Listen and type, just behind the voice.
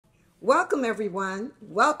Welcome, everyone.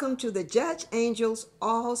 Welcome to the Judge Angel's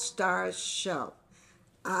All Stars Show.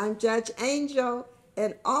 I'm Judge Angel,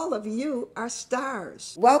 and all of you are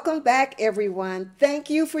stars. Welcome back, everyone. Thank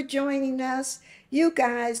you for joining us. You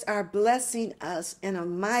guys are blessing us in a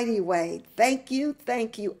mighty way. Thank you,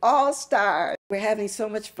 all stars. We're having so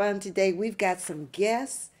much fun today. We've got some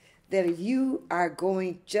guests that you are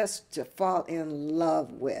going just to fall in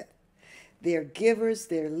love with. They're givers,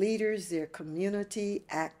 they're leaders, they're community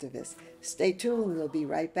activists. Stay tuned, we'll be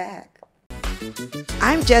right back.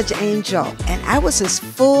 I'm Judge Angel, and I was his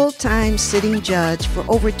full-time sitting judge for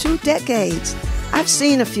over 2 decades. I've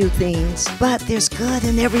seen a few things, but there's good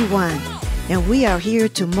in everyone. And we are here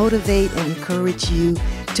to motivate and encourage you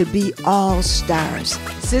to be all stars.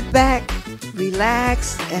 Sit back,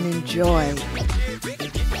 relax, and enjoy.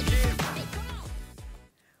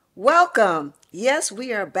 Welcome. Yes,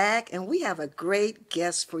 we are back, and we have a great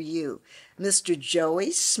guest for you, Mr.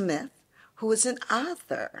 Joey Smith, who is an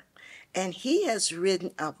author, and he has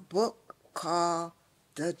written a book called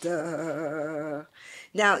Da-Da.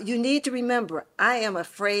 Now, you need to remember, I am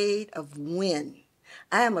afraid of wind.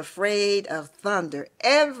 I am afraid of thunder.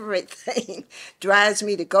 Everything drives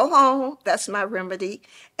me to go home. That's my remedy.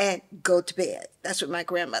 And go to bed. That's what my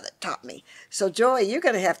grandmother taught me. So, Joey, you're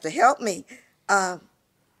going to have to help me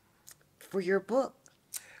for your book.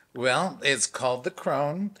 Well, it's called The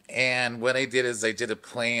Crone, and what I did is I did a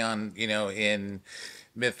play on, in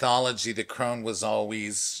mythology, the crone was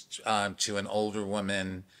always to an older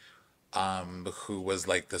woman who was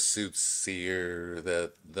like the soothsayer,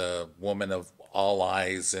 the woman of all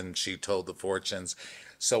eyes, and she told the fortunes.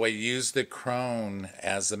 So I used the crone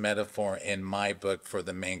as a metaphor in my book for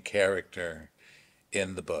the main character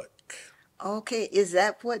in the book. Okay, is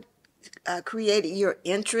that what created your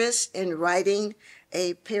interest in writing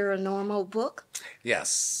a paranormal book?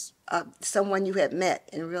 Yes. Someone you had met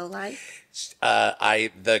in real life?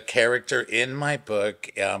 The character in my book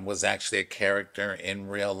was actually a character in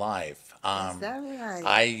real life. Is that right?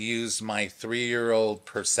 I used my 3-year-old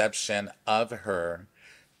perception of her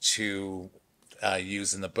to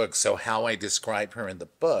use in the book. So how I describe her in the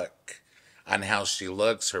book, and how she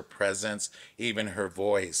looks, her presence, even her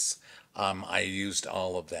voice, I used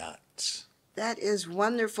all of that. That is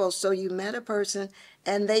wonderful. So you met a person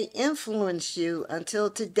and they influenced you until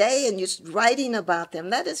today, and you're writing about them.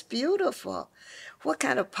 That is beautiful. What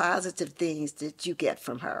kind of positive things did you get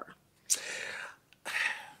from her?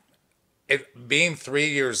 Being 3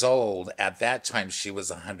 years old, at that time, she was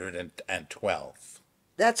 112.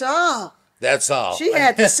 That's all. That's all. She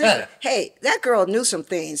had to see. Hey, that girl knew some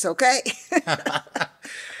things, okay?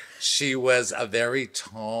 She was a very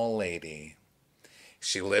tall lady.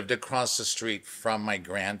 She lived across the street from my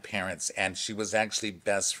grandparents, and she was actually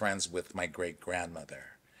best friends with my great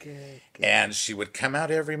grandmother. Good. And she would come out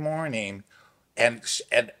every morning, and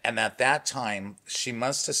at that time she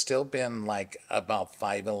must have still been like about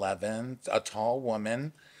 5'11", a tall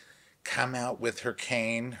woman, come out with her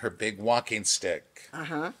cane, her big walking stick.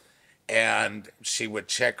 Uh-huh. And she would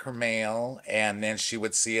check her mail, and then she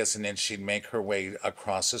would see us, and then she'd make her way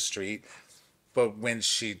across the street. But when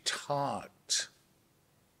she talked,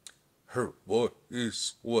 her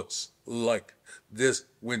voice was like this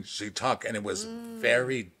when she talked, and it was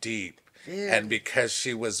very deep. Yeah. And because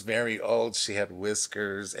she was very old, she had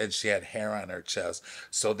whiskers and she had hair on her chest.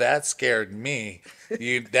 So that scared me.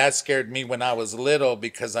 That scared me when I was little,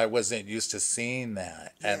 because I wasn't used to seeing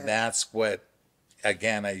that. Yeah. And that's what,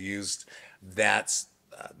 again, I used that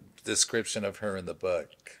description of her in the book.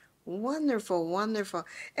 Wonderful, wonderful.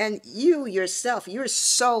 And you yourself, you're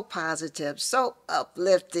so positive, so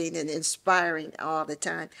uplifting and inspiring all the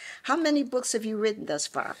time. How many books have you written thus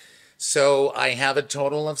far? So I have a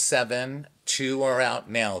total of 7. 2 are out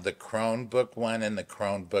now, the Crone Book 1 and the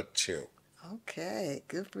Crone Book 2. Okay,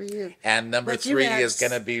 good for you. And number But you 3 have is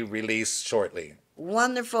going to be released shortly.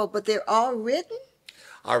 Wonderful, but they're all written?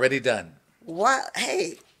 Already done. What?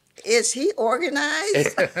 Hey, is he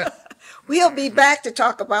organized? We'll be back to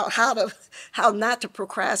talk about how not to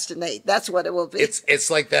procrastinate. That's what it will be. It's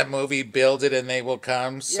like that movie, Build It and They Will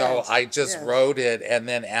Come. So Yes, I just yes. wrote it, and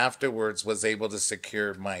then afterwards was able to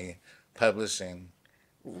secure my publishing.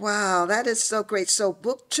 Wow, that is so great. So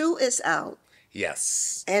book 2 is out.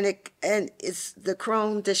 Yes. And it's the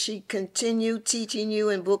crone. Does she continue teaching you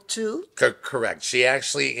in book 2? Correct. She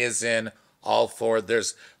actually is in all 4.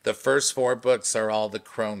 There's the first 4 books are all the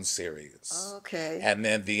Crone series. Okay. And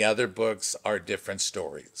then the other books are different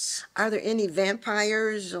stories. Are there any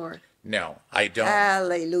vampires or? No, I don't.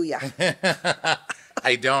 Hallelujah.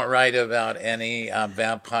 I don't write about any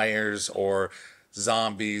vampires or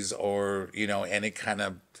zombies or, any kind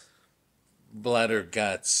of blood or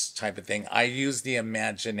guts type of thing. I use the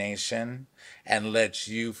imagination and let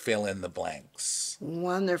you fill in the blanks.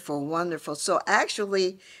 Wonderful, wonderful. So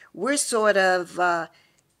actually, we're sort of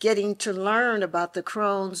getting to learn about the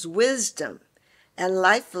crone's wisdom and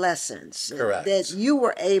life lessons that Correct. you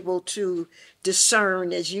were able to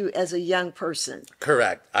discern as a young person.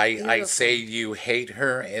 Correct. I say Beautiful. you hate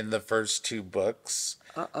her in the first two books.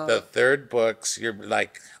 The Uh-oh. third books, you're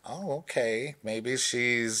like, oh, okay, maybe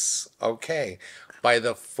she's okay. By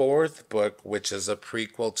the fourth book, which is a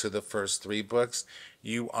prequel to the first three books,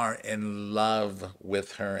 you are in love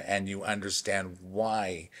with her and you understand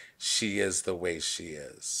why she is the way she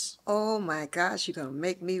is. Oh my gosh, you're gonna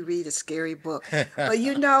make me read a scary book. But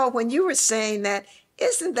you know, when you were saying that,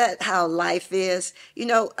 isn't that how life is?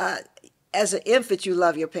 As an infant, you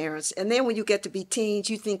love your parents, and then when you get to be teens,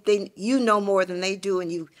 you think you know more than they do, and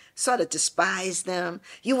you sort of despise them.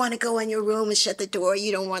 You want to go in your room and shut the door.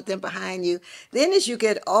 You don't want them behind you. Then, as you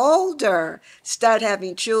get older, start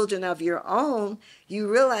having children of your own, you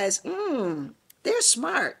realize, they're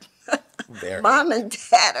smart. Very. Mom and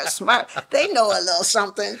dad are smart. They know a little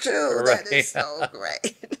something too. That is Right. so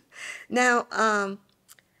great. Now,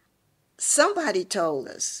 somebody told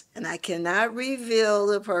us, and I cannot reveal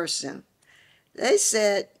the person. They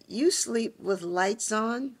said you sleep with lights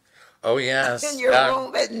on Oh, in yes. your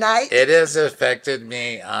room at night. It has affected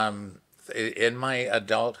me in my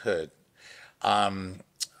adulthood.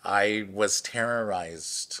 I was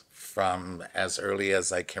terrorized from as early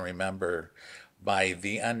as I can remember by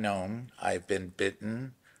the unknown. I've been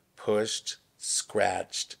bitten, pushed,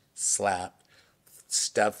 scratched, slapped,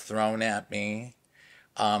 stuff thrown at me.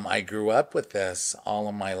 I grew up with this all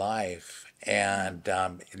of my life. And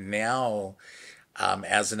now,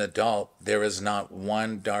 as an adult, there is not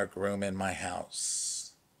one dark room in my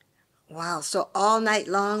house. Wow. So all night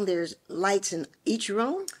long there's lights in each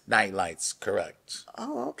room? Night lights, correct.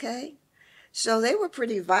 Oh, okay. So they were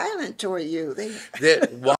pretty violent toward you. They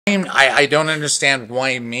That why I don't understand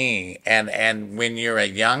why me and when you're a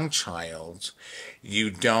young child, you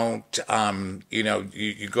don't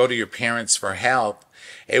you go to your parents for help.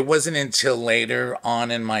 It wasn't until later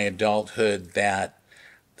on in my adulthood that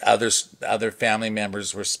other family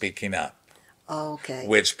members were speaking up, okay.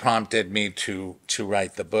 which prompted me to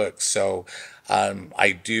write the book. So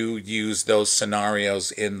I do use those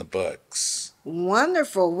scenarios in the books.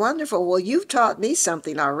 Wonderful, wonderful. Well, you've taught me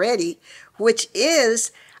something already, which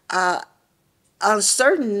is uh, on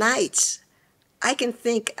certain nights, I can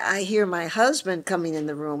think I hear my husband coming in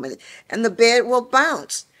the room and the bed will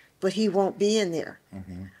bounce, but he won't be in there.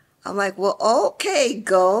 I'm like, well, okay,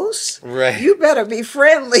 ghost, Right, you better be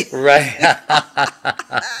friendly. right.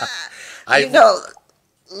 You I've know,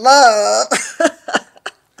 love.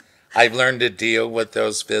 I've learned to deal with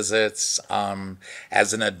those visits.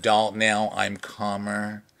 As an adult now, I'm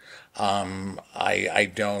calmer.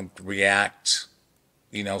 I don't react,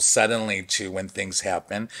 suddenly to when things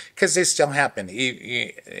happen because they still happen.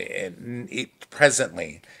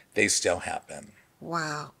 Presently, they still happen.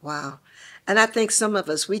 Wow, wow. And I think some of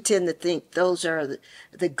us, we tend to think those are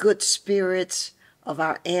the good spirits of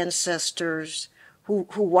our ancestors who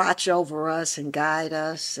watch over us and guide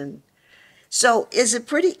us. And so is it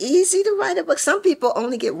pretty easy to write a book? Some people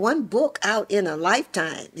only get one book out in a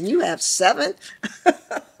lifetime, and you have seven?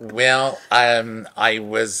 Well, early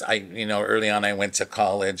on I went to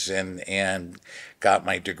college and got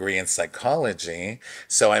my degree in psychology.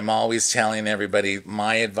 So I'm always telling everybody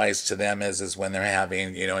my advice to them is when they're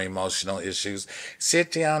having, emotional issues,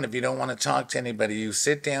 sit down. If you don't want to talk to anybody, you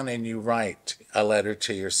sit down and you write a letter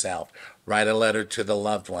to yourself, write a letter to the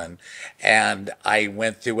loved one. And I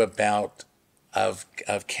went through a bout of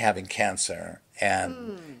having cancer,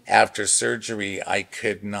 and after surgery I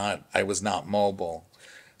was not mobile.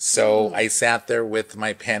 So I sat there with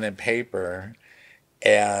my pen and paper,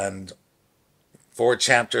 and four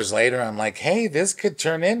chapters later, I'm like, hey, this could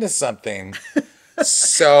turn into something. I'm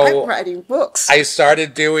So writing books. I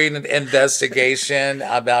started doing an investigation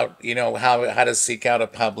about, how to seek out a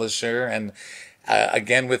publisher. And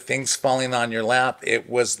again, with things falling on your lap, it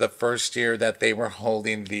was the first year that they were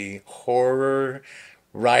holding the Horror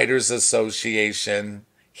Writers Association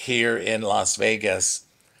here in Las Vegas.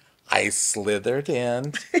 I slithered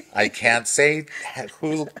in. I can't say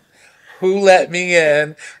who who let me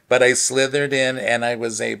in, but I slithered in and I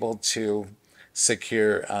was able to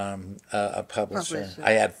secure a publisher. Publisher.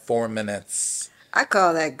 I had 4 minutes. I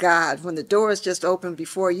call that God. When the door is just open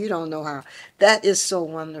before you don't know how. That is so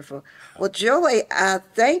wonderful. Well, Joey,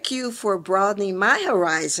 thank you for broadening my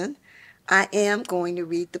horizon. I am going to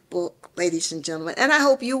read the book, ladies and gentlemen, and I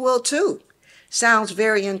hope you will too. Sounds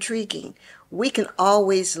very intriguing. we can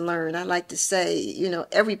always learn. I like to say, you know,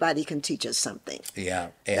 everybody can teach us something. Yeah.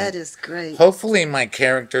 That And is great. hopefully my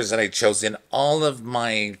characters that I chose in all of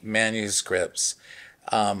my manuscripts,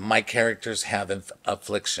 my characters have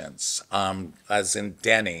afflictions. As in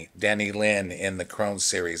Denny Lynn in the Crone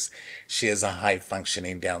series, she is a high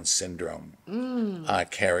functioning Down syndrome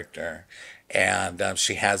character. And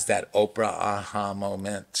she has that Oprah aha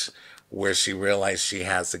moment where she realized she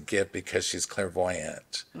has a gift because she's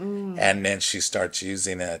clairvoyant. And then she starts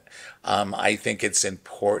using it. I think it's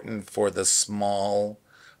important for the small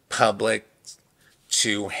public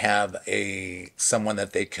to have someone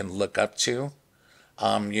that they can look up to.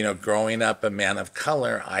 You know, growing up a man of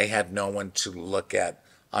color, I had no one to look at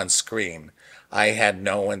on screen. I had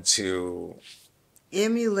no one to,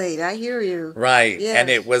 Emulate. I hear you. right. And Yes.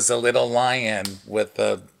 it was a little lion with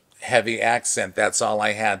a heavy accent. That's all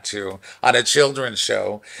I had to on a children's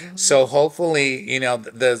show. So hopefully, you know,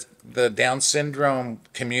 the Down syndrome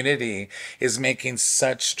community is making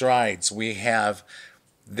such strides. We have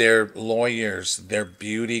their lawyers, their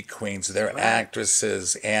beauty queens, their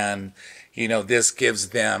actresses, and you know this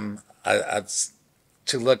gives them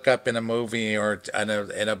to look up in a movie or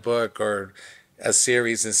in a book or a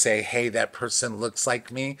series and say, "Hey, that person looks like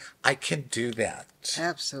me. I can do that."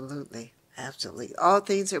 Absolutely. Absolutely. All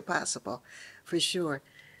things are possible, for sure.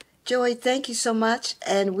 Joey, thank you so much,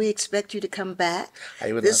 and we expect you to come back.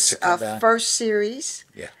 I would This love to come back. first series.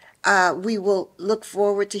 Yeah. We will look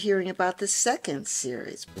forward to hearing about the second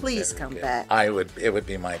series. Please come Good. back. It would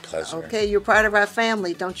be my pleasure. Okay, you're part of our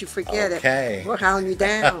family. Don't you forget Okay. it. We're hounding you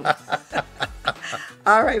down.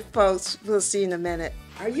 All right, folks. We'll see you in a minute.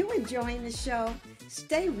 Are you enjoying the show?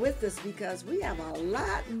 Stay with us because we have a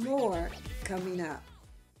lot more coming up.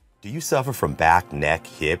 Do you suffer from back, neck,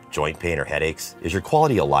 hip, joint pain, or headaches? Is your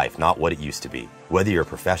quality of life not what it used to be? Whether you're a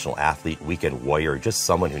professional athlete, weekend warrior, or just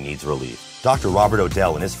someone who needs relief, Dr. Robert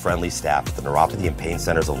Odell and his friendly staff at the Neuropathy and Pain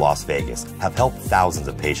Centers of Las Vegas have helped thousands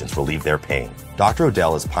of patients relieve their pain. Dr.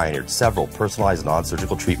 Odell has pioneered several personalized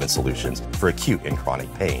non-surgical treatment solutions for acute and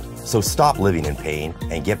chronic pain. So stop living in pain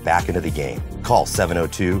and get back into the game. Call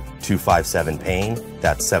 702-257-PAIN,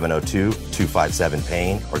 that's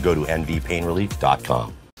 702-257-PAIN, or go to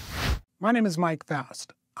nvpainrelief.com. My name is Mike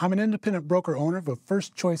Faust. I'm an independent broker owner of a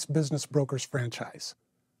First Choice Business Brokers franchise.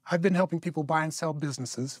 I've been helping people buy and sell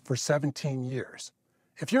businesses for 17 years.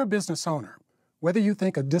 If you're a business owner, whether you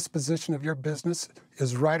think a disposition of your business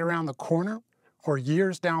is right around the corner or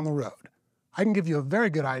years down the road, I can give you a very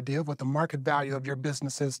good idea of what the market value of your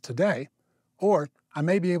business is today, or I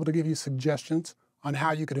may be able to give you suggestions on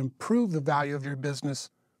how you could improve the value of your business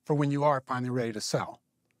for when you are finally ready to sell.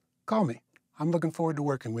 Call me. I'm looking forward to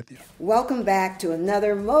working with you. Welcome back to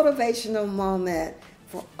another motivational moment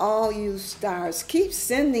for all you stars. Keep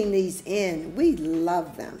sending these in. We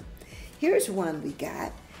love them. Here's one we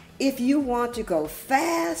got. If you want to go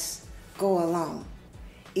fast, go alone.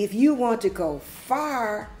 If you want to go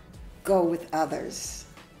far, go with others.